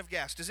gallon of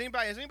gas. Has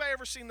anybody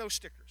ever seen those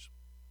stickers?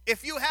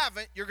 If you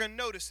haven't, you're going to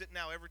notice it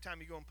now every time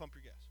you go and pump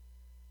your gas.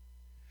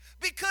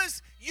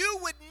 Because you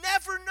would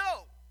never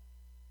know,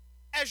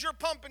 as you're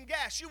pumping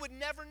gas, you would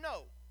never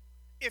know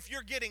if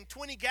you're getting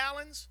 20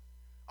 gallons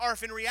or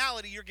if in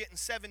reality you're getting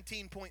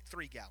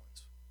 17.3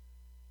 gallons.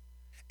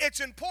 It's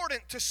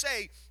important to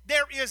say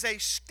there is a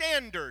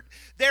standard.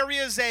 There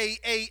is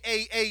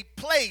a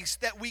place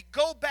that we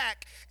go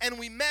back and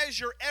we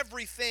measure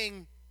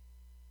everything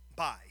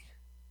by.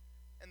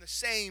 And the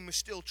same is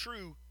still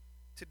true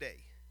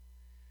today.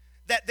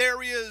 That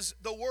there is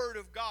the Word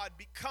of God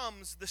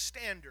becomes the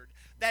standard.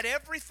 That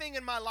everything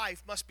in my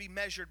life must be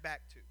measured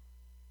back to.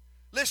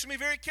 Listen to me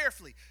very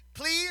carefully.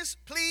 Please,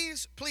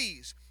 please,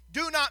 please,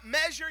 do not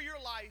measure your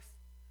life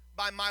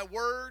by my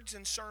words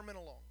and sermon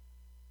alone.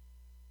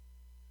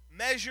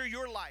 Measure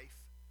your life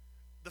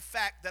the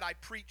fact that I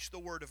preach the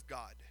Word of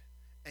God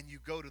and you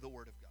go to the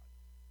Word of God.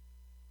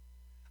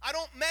 I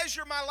don't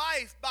measure my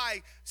life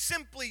by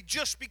simply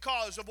just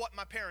because of what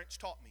my parents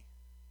taught me.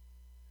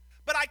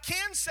 But I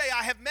can say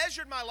I have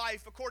measured my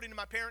life according to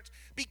my parents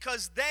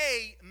because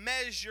they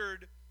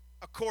measured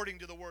according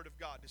to the Word of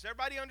God. Does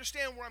everybody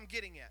understand where I'm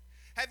getting at?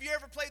 Have you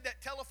ever played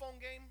that telephone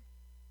game?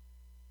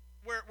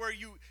 Where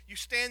you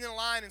stand in a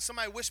line and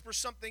somebody whispers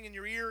something in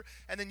your ear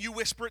and then you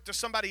whisper it to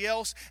somebody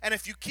else, and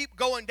if you keep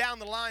going down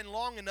the line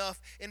long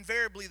enough,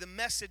 invariably the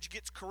message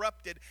gets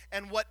corrupted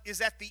and what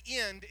is at the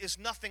end is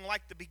nothing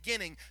like the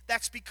beginning.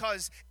 That's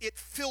because it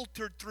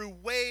filtered through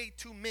way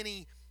too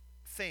many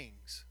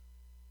things.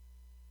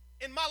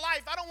 In my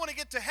life, I don't want to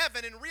get to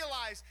heaven and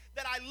realize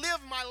that I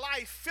live my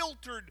life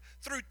filtered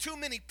through too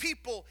many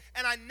people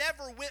and I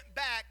never went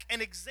back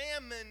and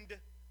examined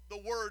the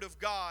Word of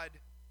God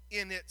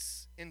in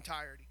its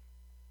entirety.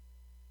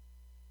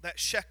 That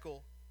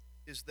shekel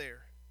is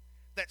there.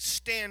 That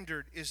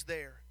standard is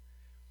there.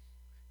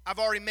 I've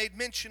already made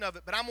mention of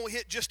it, but I'm going to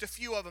hit just a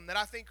few of them that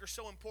I think are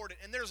so important,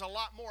 and there's a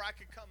lot more I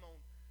could come on.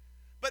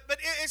 But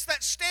it's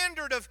that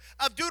standard of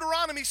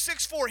Deuteronomy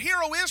 6:4. Hear,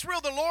 O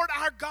Israel, the Lord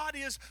our God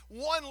is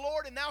one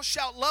Lord, and thou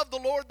shalt love the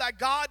Lord thy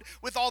God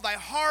with all thy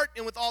heart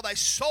and with all thy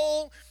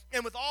soul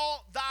and with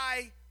all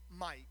thy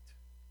might.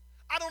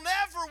 I don't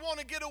ever want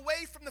to get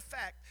away from the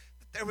fact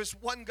that there is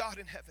one God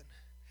in heaven.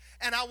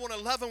 And I want to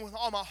love him with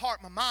all my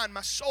heart, my mind,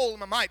 my soul, and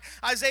my might.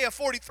 Isaiah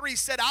 43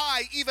 said,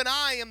 I, even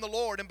I am the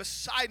Lord, and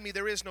beside me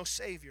there is no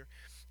Savior.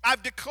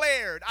 I've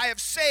declared, I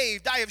have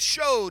saved, I have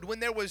showed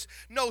when there was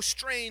no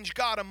strange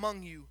God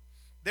among you.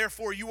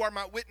 Therefore you are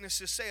my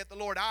witnesses, saith the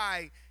Lord,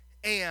 I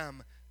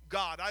am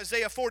God.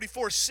 Isaiah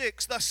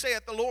 44:6, thus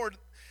saith the Lord,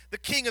 the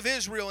King of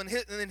Israel and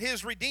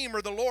his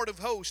Redeemer, the Lord of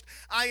hosts.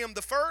 I am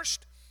the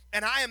first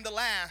and I am the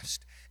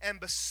last, and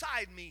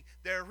beside me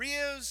there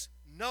is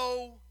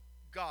no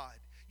God.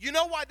 You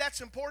know why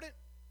that's important?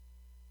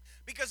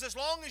 Because as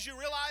long as you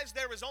realize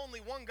there is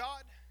only one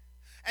God,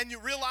 and you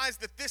realize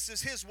that this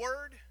is his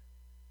word,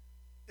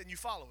 then you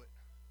follow it.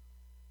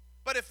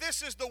 But if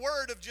this is the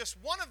word of just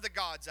one of the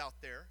gods out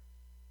there,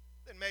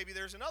 then maybe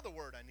there's another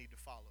word I need to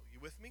follow. You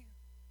with me?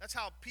 That's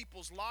how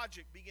people's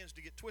logic begins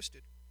to get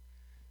twisted.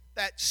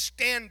 That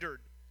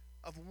standard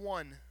of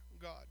one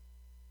God.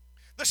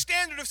 The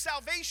standard of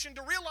salvation,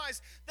 to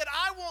realize that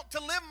I want to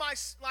live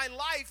my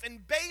life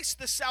and base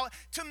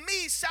to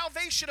me,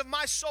 salvation of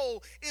my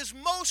soul is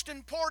most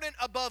important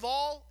above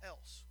all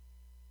else.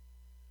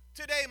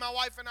 Today, my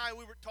wife and I,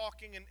 we were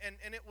talking,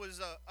 and it was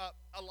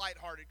a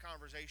lighthearted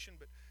conversation,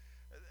 but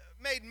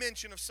made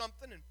mention of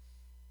something,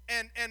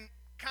 and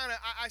kind of,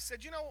 I said,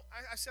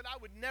 I said I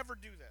would never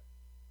do that.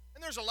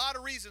 And there's a lot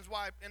of reasons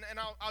why, and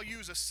I'll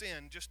use a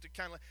sin just to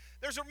kind of,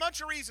 there's a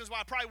bunch of reasons why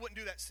I probably wouldn't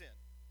do that sin.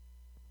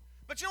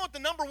 But you know what the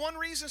number one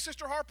reason,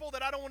 Sister Harpole,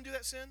 that I don't want to do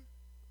that sin?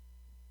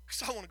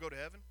 Because I want to go to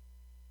heaven.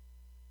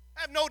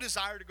 I have no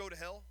desire to go to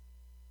hell.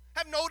 I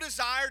have no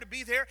desire to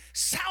be there.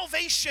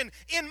 Salvation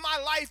in my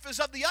life is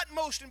of the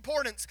utmost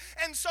importance.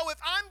 And so if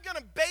I'm going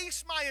to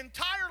base my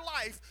entire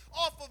life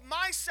off of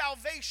my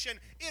salvation,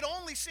 it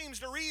only seems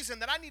the reason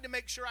that I need to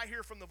make sure I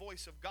hear from the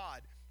voice of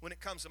God when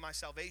it comes to my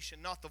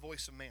salvation, not the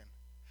voice of man.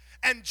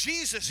 And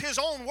Jesus, his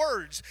own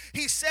words,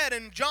 he said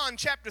in John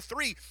chapter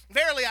 3,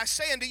 "Verily I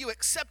say unto you,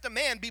 except a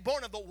man be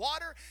born of the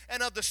water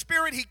and of the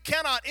Spirit, he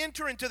cannot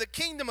enter into the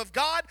kingdom of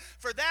God.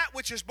 For that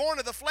which is born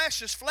of the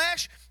flesh is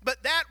flesh,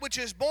 but that which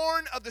is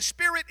born of the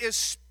Spirit is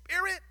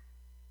spirit."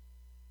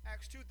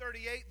 Acts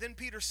 2:38, "Then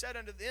Peter said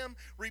unto them,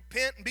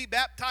 Repent and be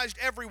baptized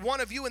every one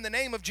of you in the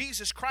name of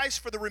Jesus Christ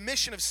for the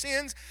remission of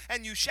sins,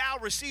 and you shall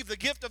receive the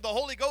gift of the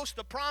Holy Ghost.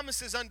 The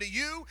promises unto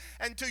you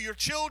and to your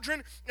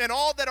children and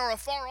all that are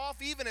afar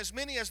off, even as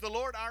many as the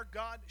Lord our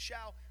God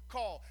shall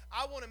call."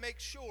 I want to make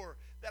sure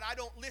that I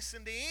don't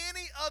listen to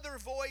any other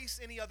voice,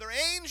 any other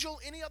angel,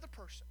 any other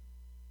person.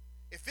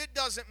 If it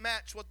doesn't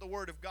match what the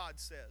Word of God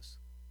says,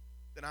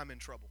 then I'm in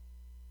trouble.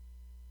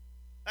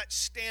 That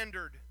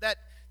standard, that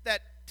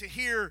to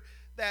hear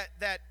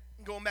that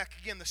going back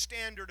again, the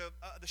standard of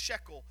the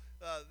shekel,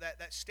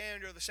 that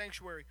standard of the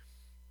sanctuary,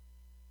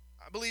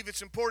 I believe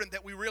it's important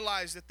that we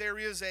realize that there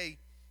is a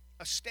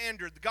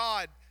standard.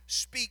 God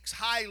speaks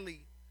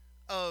highly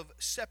of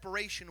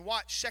separation.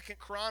 Watch 2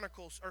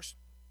 Corinthians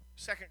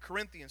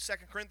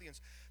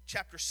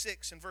chapter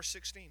 6 and verse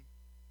 16.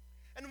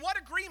 "And what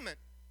agreement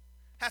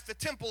hath the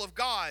temple of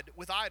God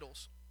with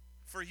idols?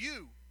 For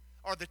you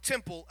are the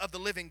temple of the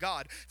living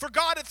God. For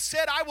God hath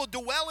said, I will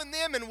dwell in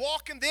them and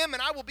walk in them,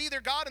 and I will be their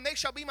God, and they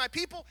shall be my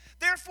people.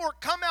 Therefore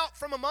come out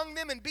from among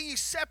them and be ye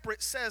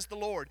separate, says the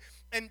Lord,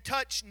 and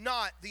touch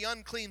not the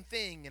unclean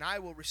thing, and I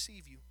will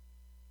receive you."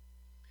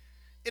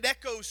 It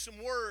echoes some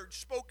words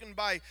spoken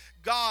by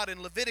God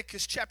in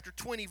Leviticus chapter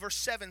 20, verse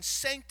 7.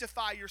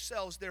 "Sanctify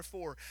yourselves,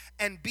 therefore,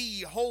 and be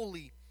ye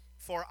holy,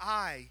 for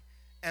I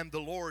am the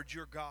Lord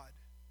your God."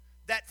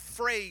 That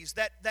phrase,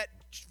 that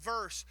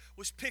verse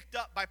was picked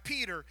up by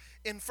Peter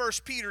in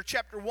 1 Peter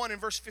chapter 1 and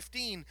verse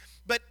 15.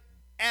 "But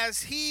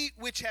as he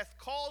which hath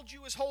called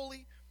you is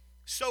holy,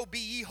 so be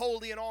ye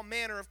holy in all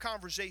manner of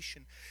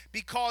conversation,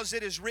 because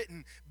it is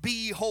written, Be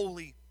ye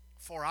holy,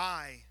 for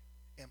I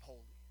am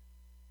holy."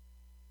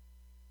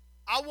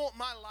 I want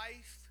my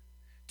life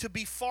to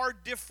be far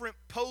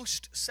different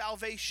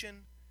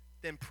post-salvation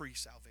than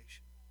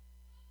pre-salvation.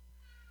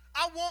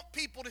 I want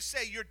people to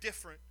say you're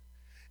different.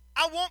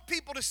 I want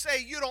people to say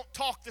you don't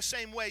talk the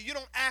same way, you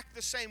don't act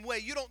the same way,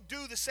 you don't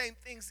do the same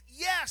things.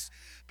 Yes,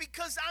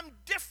 because I'm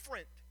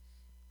different.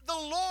 The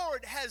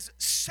Lord has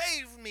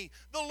saved me.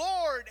 The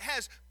Lord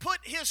has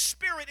put His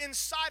Spirit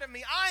inside of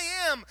me. I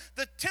am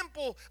the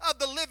temple of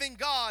the living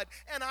God,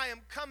 and I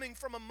am coming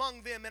from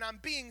among them, and I'm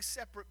being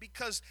separate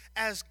because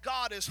as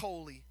God is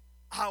holy,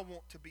 I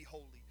want to be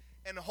holy.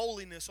 And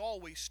holiness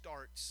always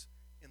starts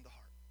in the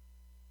heart.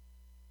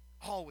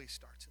 Always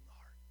starts in the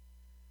heart.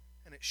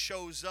 And it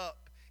shows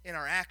up in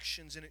our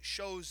actions, and it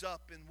shows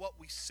up in what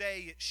we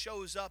say. It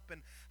shows up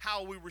in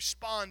how we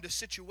respond to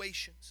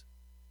situations.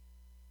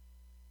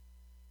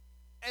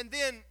 And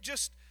then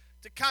just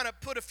to kind of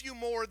put a few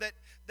more that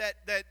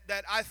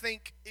I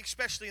think,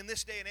 especially in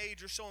this day and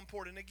age, are so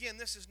important. Again,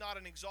 this is not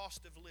an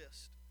exhaustive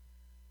list.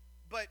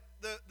 But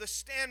the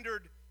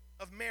standard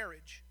of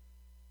marriage.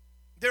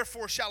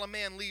 "Therefore shall a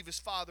man leave his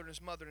father and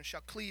his mother, and shall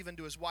cleave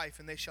unto his wife,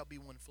 and they shall be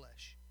one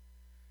flesh."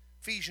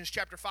 Ephesians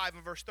chapter 5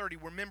 and verse 30,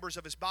 "We're members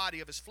of his body,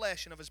 of his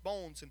flesh, and of his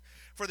bones. And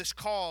for this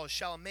cause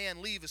shall a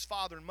man leave his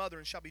father and mother,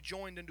 and shall be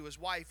joined unto his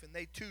wife, and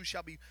they two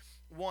shall be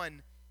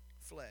one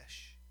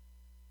flesh."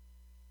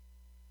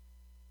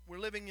 We're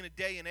living in a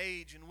day and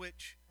age in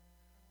which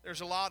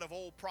there's a lot of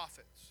old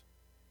prophets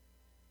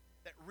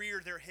that rear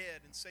their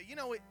head and say,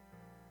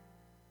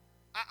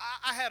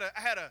 I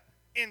had a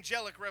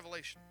angelic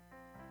revelation.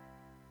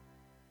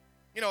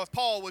 If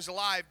Paul was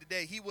alive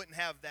today, he wouldn't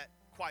have that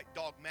quite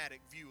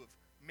dogmatic view of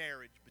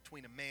marriage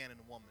between a man and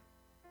a woman.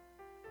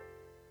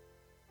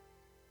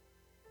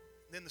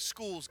 Then the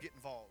schools get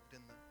involved,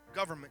 and the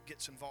government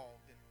gets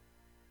involved, and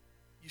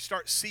you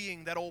start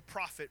seeing that old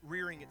prophet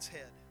rearing its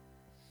head.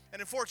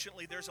 And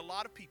unfortunately, there's a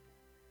lot of people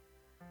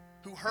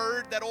who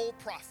heard that old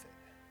prophet,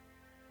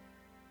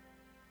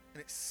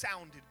 and it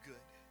sounded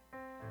good.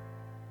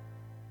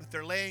 that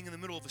they're laying in the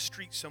middle of a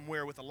street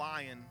somewhere with a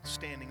lion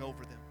standing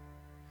over them,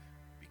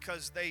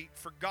 because they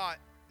forgot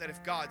that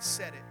if God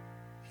said it,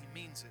 He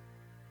means it.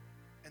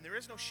 And there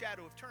is no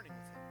shadow of turning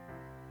with Him.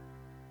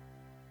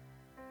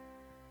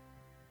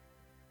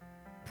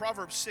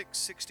 Proverbs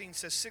 6:16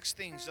 says, 6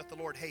 things doth the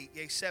Lord hate,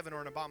 yea, 7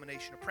 are an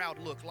abomination: a proud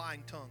look,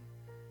 lying tongue,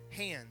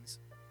 hands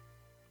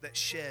that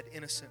shed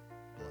innocent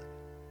blood.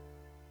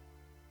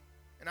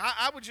 And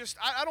I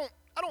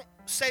don't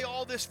say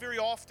all this very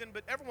often,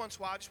 but every once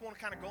in a while I just want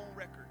to kind of go on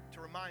record to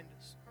remind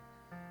us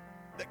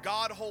that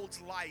God holds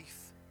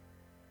life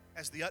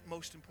as the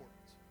utmost importance.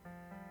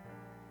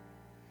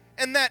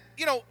 And that,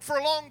 for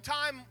a long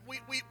time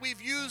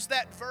we've used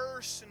that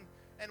verse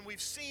and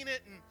we've seen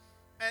it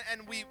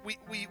and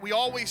we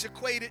always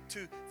equate it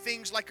to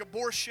things like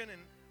abortion,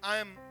 and I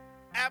am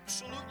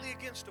absolutely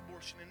against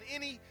abortion in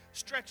any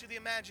stretch of the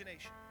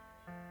imagination.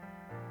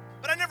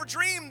 But I never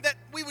dreamed that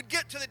we would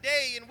get to the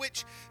day in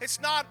which it's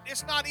not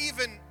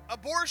even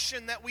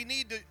abortion that we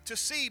need to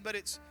see, but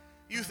it's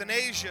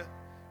euthanasia.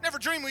 Never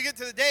dreamed we get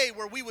to the day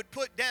where we would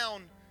put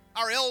down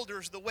our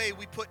elders the way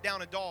we put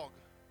down a dog.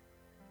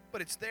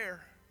 But it's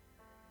there.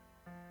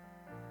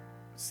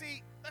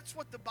 See, that's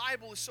what the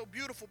Bible is so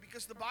beautiful,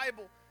 because the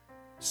Bible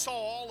saw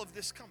all of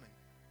this coming.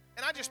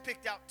 And I just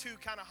picked out 2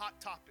 kind of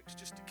hot topics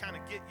just to kind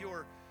of get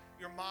your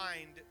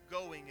mind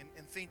going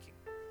and thinking.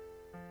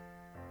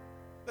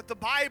 That the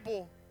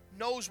Bible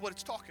knows what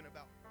it's talking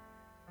about.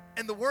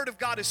 And the Word of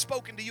God is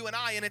spoken to you and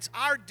I, and it's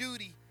our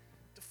duty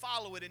to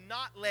follow it and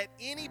not let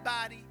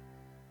anybody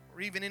or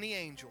even any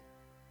angel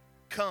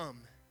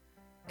come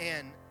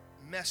and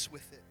mess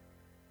with it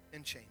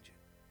and change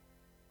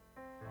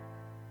it.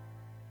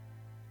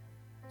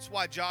 That's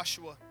why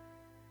Joshua,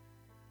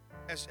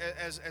 as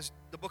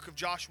the book of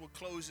Joshua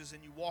closes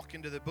and you walk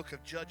into the book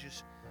of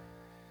Judges,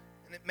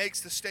 and it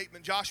makes the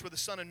statement, Joshua the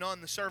son of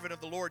Nun, the servant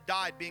of the Lord,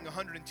 died being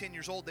 110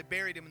 years old. They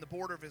buried him in the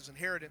border of his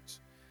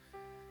inheritance.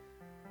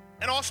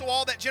 And also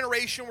all that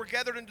generation were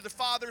gathered unto the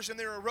fathers, and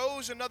there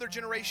arose another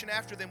generation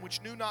after them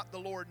which knew not the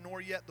Lord, nor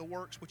yet the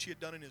works which He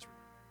had done in Israel.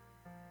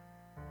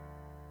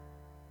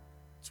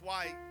 That's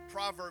why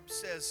Proverbs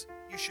says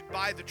you should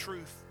buy the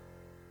truth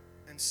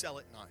and sell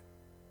it not.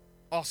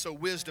 Also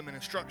wisdom and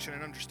instruction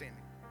and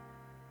understanding.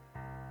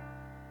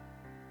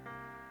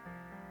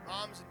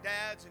 Moms and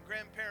dads and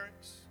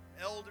grandparents,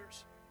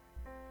 elders,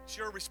 it's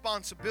your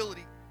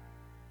responsibility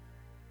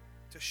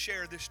to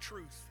share this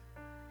truth.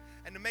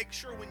 And to make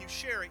sure when you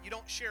share it, you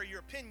don't share your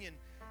opinion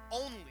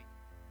only.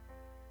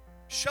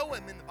 Show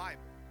Him in the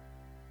Bible.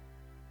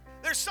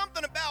 There's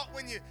something about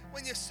when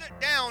you sit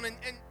down and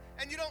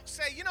you don't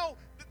say,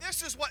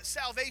 this is what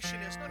salvation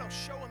is. No,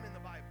 show Him in the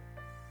Bible.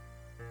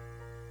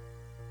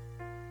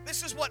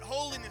 This is what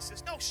holiness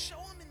is. No, show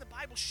Him in the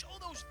Bible. Show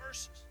those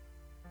verses.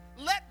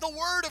 Let the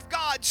Word of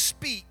God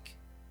speak.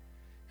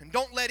 And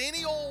don't let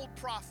any old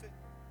prophet,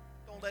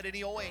 don't let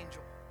any old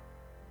angel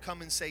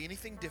come and say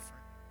anything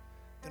different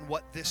than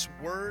what this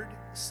Word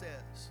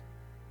says.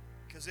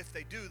 Because if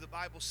they do, the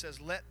Bible says,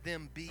 let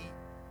them be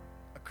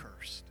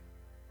accursed.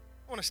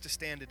 I want us to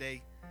stand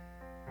today.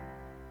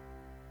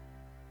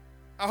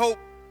 I hope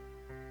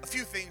a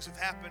few things have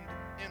happened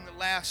in the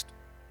last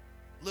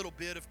little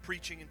bit of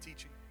preaching and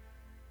teaching.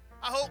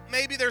 I hope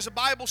maybe there's a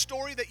Bible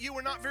story that you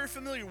were not very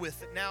familiar with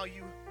that now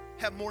you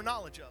have more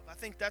knowledge of. I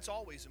think that's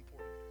always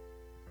important.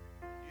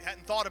 You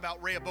hadn't thought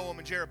about Rehoboam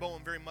and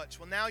Jeroboam very much.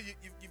 Well, now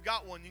you've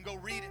got one. You can go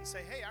read it and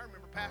say, hey, I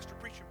remember Pastor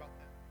preaching about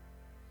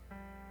that.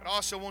 But I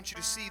also want you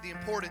to see the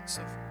importance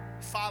of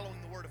following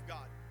the Word of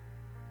God.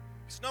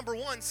 Because number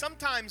one,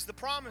 sometimes the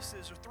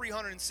promises are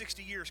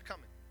 360 years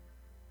coming.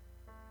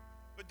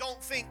 But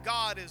don't think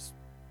God is,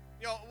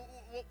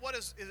 what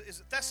is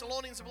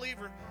Thessalonians, I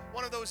believe, or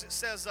one of those that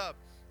says,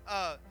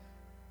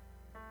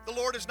 the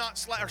Lord is not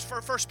slack,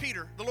 or 1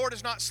 Peter, the Lord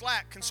is not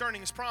slack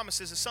concerning His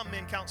promises, as some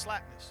men count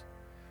slackness.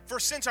 For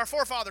since our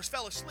forefathers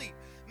fell asleep,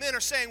 men are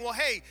saying, well,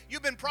 hey,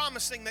 you've been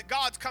promising that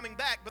God's coming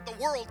back, but the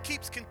world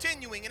keeps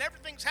continuing and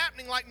everything's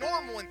happening like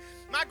normal. And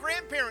my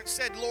grandparents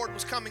said the Lord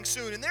was coming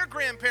soon, and their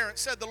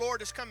grandparents said the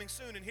Lord is coming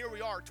soon, and here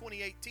we are,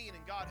 2018,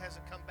 and God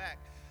hasn't come back.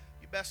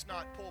 You best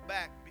not pull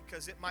back,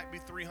 because it might be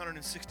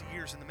 360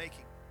 years in the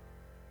making.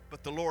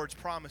 But the Lord's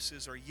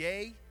promises are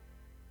yea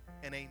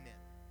and amen.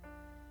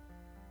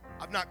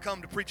 I've not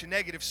come to preach a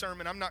negative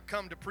sermon. I'm not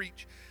come to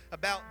preach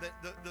about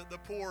the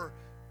poor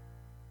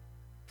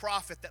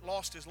prophet that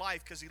lost his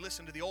life because he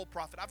listened to the old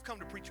prophet. I've come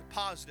to preach a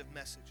positive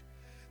message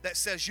that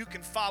says you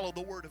can follow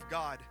the Word of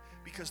God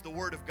because the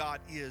Word of God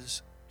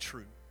is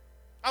true.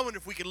 I wonder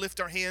if we could lift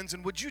our hands,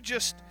 and would you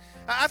just,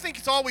 I think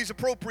it's always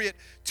appropriate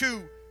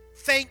to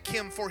thank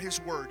Him for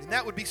His Word, and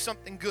that would be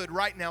something good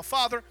right now.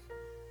 Father,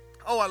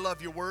 I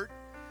love your Word.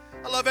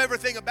 I love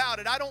everything about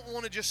it. I don't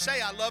want to just say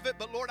I love it,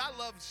 but Lord, I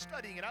love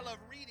studying it. I love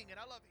reading it.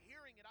 I love